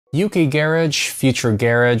UK Garage, Future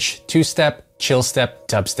Garage, Two-Step, Chillstep,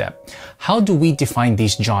 Dubstep. How do we define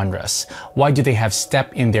these genres? Why do they have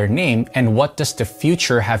step in their name? And what does the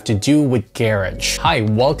future have to do with garage? Hi,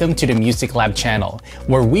 welcome to the Music Lab channel,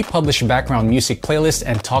 where we publish background music playlists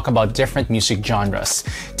and talk about different music genres.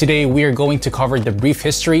 Today, we are going to cover the brief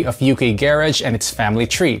history of UK Garage and its family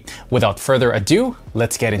tree. Without further ado,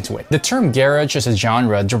 let's get into it. The term garage as a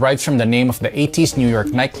genre derives from the name of the 80s New York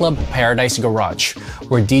nightclub Paradise Garage,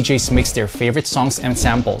 where DJs mix their favorite songs and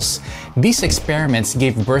samples. These experiments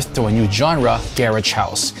gave birth to a new genre, garage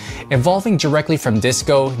house. Evolving directly from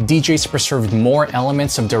disco, DJs preserved more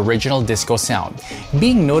elements of the original disco sound,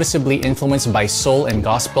 being noticeably influenced by soul and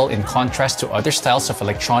gospel in contrast to other styles of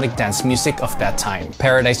electronic dance music of that time.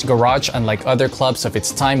 Paradise Garage, unlike other clubs of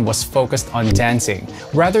its time, was focused on dancing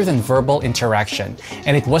rather than verbal interaction,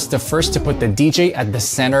 and it was the first to put the DJ at the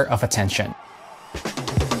center of attention.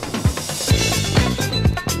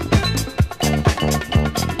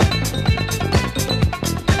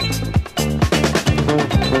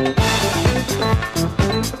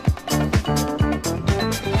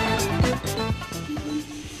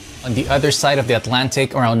 On the other side of the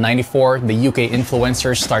Atlantic, around '94, the UK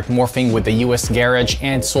influencers start morphing with the US garage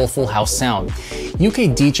and soulful house sound.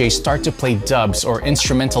 UK DJs start to play dubs or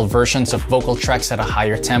instrumental versions of vocal tracks at a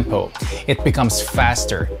higher tempo. It becomes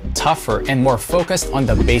faster, tougher, and more focused on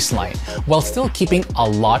the bass line, while still keeping a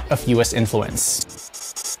lot of US influence.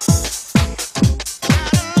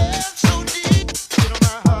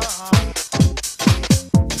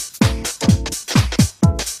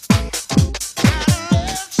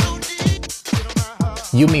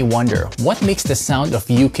 You may wonder, what makes the sound of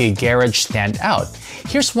UK Garage stand out?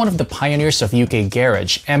 Here's one of the pioneers of UK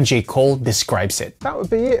Garage, MJ Cole, describes it. That would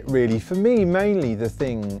be it really. For me, mainly the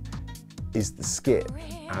thing is the skip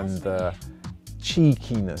and the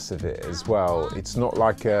cheekiness of it as well. It's not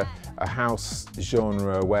like a house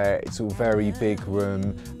genre where it's all very big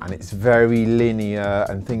room and it's very linear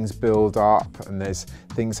and things build up and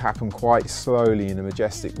things happen quite slowly in a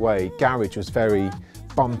majestic way. Garage was very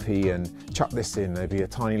bumpy and chuck this in, there'd be a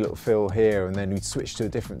tiny little fill here and then we'd switch to a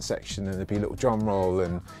different section and there'd be a little drum roll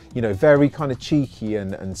and, you know, very kind of cheeky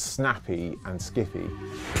and snappy and skippy.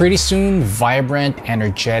 Pretty soon, vibrant,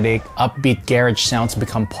 energetic, upbeat garage sounds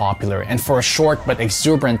become popular, and for a short but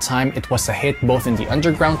exuberant time it was a hit both in the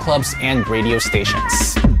underground clubs and radio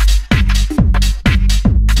stations.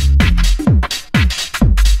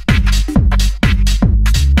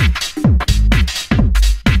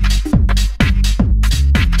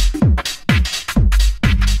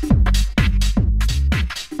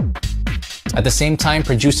 At the same time,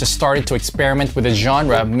 producers started to experiment with the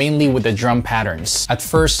genre, mainly with the drum patterns. At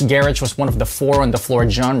first, garage was one of the 4 on-the-floor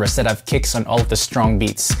genres that have kicks on all of the strong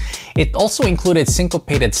beats. It also included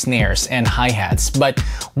syncopated snares and hi-hats, but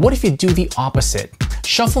what if you do the opposite?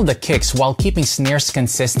 Shuffle the kicks while keeping snares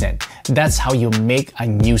consistent. That's how you make a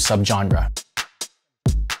new subgenre.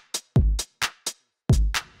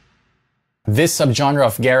 This subgenre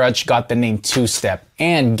of garage got the name Two-Step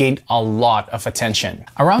and gained a lot of attention.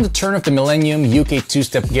 Around the turn of the millennium, UK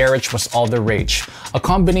Two-Step Garage was all the rage. A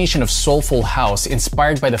combination of soulful house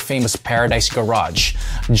inspired by the famous Paradise Garage,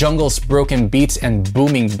 Jungle's broken beats and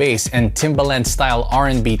booming bass, and Timbaland-style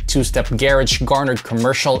R&B Two-Step Garage garnered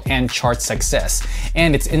commercial and chart success,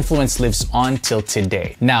 and its influence lives on till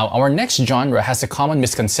today. Now, our next genre has a common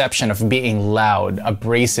misconception of being loud,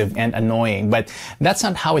 abrasive, and annoying, but that's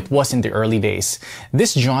not how it was in the early days.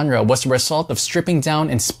 This genre was the result of stripping down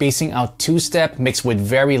and spacing out two-step mixed with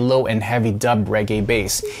very low and heavy dub reggae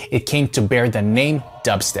bass. It came to bear the name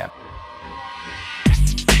dubstep.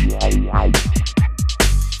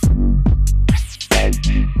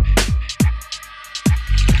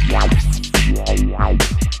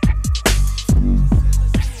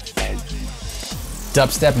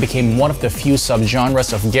 Dubstep became one of the few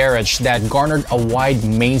subgenres of garage that garnered a wide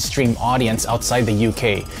mainstream audience outside the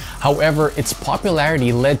UK. However, its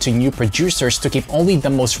popularity led to new producers to keep only the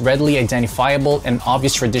most readily identifiable and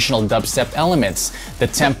obvious traditional dubstep elements: the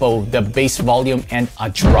tempo, the bass volume, and a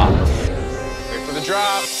drop. Wait for the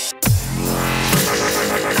drop.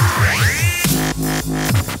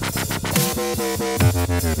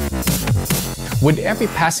 With every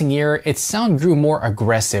passing year, its sound grew more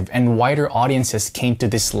aggressive and wider audiences came to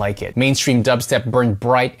dislike it. Mainstream dubstep burned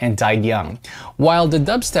bright and died young. While the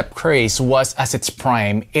dubstep craze was at its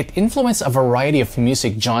prime, it influenced a variety of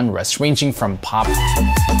music genres ranging from pop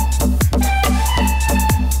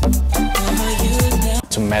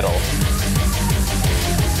to metal.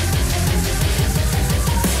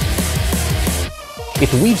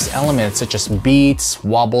 It weaves elements such as beats,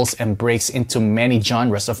 wobbles, and breaks into many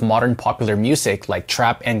genres of modern popular music like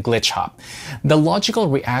trap and glitch hop. The logical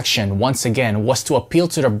reaction, once again, was to appeal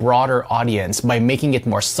to the broader audience by making it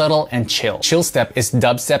more subtle and chill. Chillstep is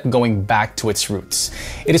dubstep going back to its roots.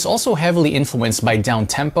 It is also heavily influenced by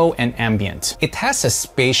downtempo and ambient. It has a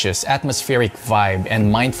spacious, atmospheric vibe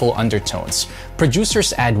and mindful undertones.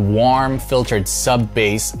 Producers add warm, filtered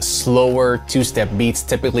sub-bass, slower, two-step beats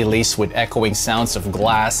typically laced with echoing sounds of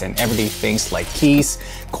glass and everyday things like keys,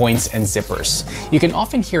 coins, and zippers. You can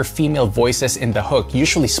often hear female voices in the hook,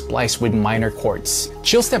 usually spliced with minor chords.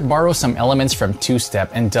 Chillstep borrows some elements from two-step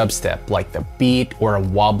and dubstep, like the beat or a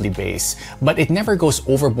wobbly bass, but it never goes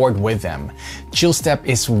overboard with them. Chillstep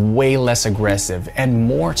is way less aggressive and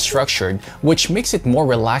more structured, which makes it more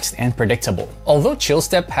relaxed and predictable. Although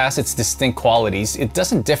Chillstep has its distinct qualities, it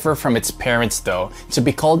doesn't differ from its parents though to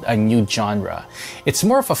be called a new genre. It's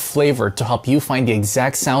more of a flavor to help you find the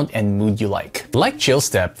exact sound and mood you like. Like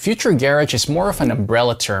Chillstep, Future Garage is more of an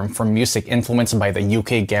umbrella term for music influenced by the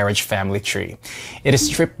UK garage family tree. It is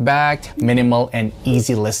stripped back, minimal, and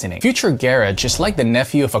easy listening. Future Garage is like the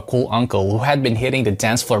nephew of a cool uncle who had been hitting the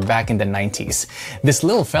dance floor back in the 90s. This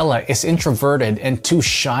little fella is introverted and too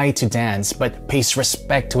shy to dance, but pays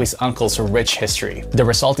respect to his uncle's rich history. The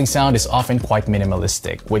resulting sound is often quite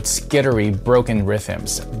minimalistic, with skittery, broken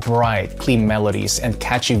rhythms, bright, clean melodies, and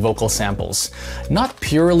catchy vocal samples. Not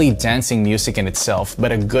purely dancing music in itself,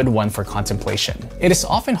 but a good one for contemplation. It is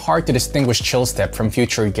often hard to distinguish Chillstep from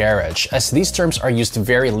Future Garage, as these terms are used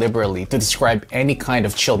very liberally to describe any kind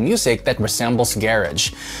of chill music that resembles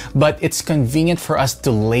garage, but it's convenient for us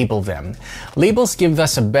to label them. Labels give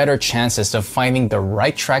us a better chances of finding the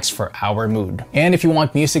right tracks for our mood. And if you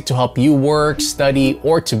want music to help you work, study,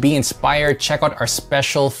 or to be inspired, check out our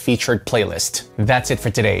special featured playlist. That's it for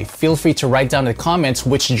today. Feel free to write down in the comments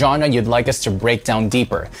which genre you'd like us to break down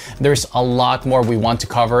deeper. There's a lot more we want to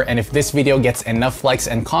cover, and if this video gets enough likes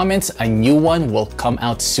and comments, a new one will come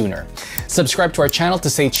out sooner. Subscribe to our channel to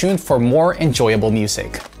stay tuned for more enjoyable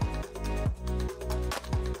music.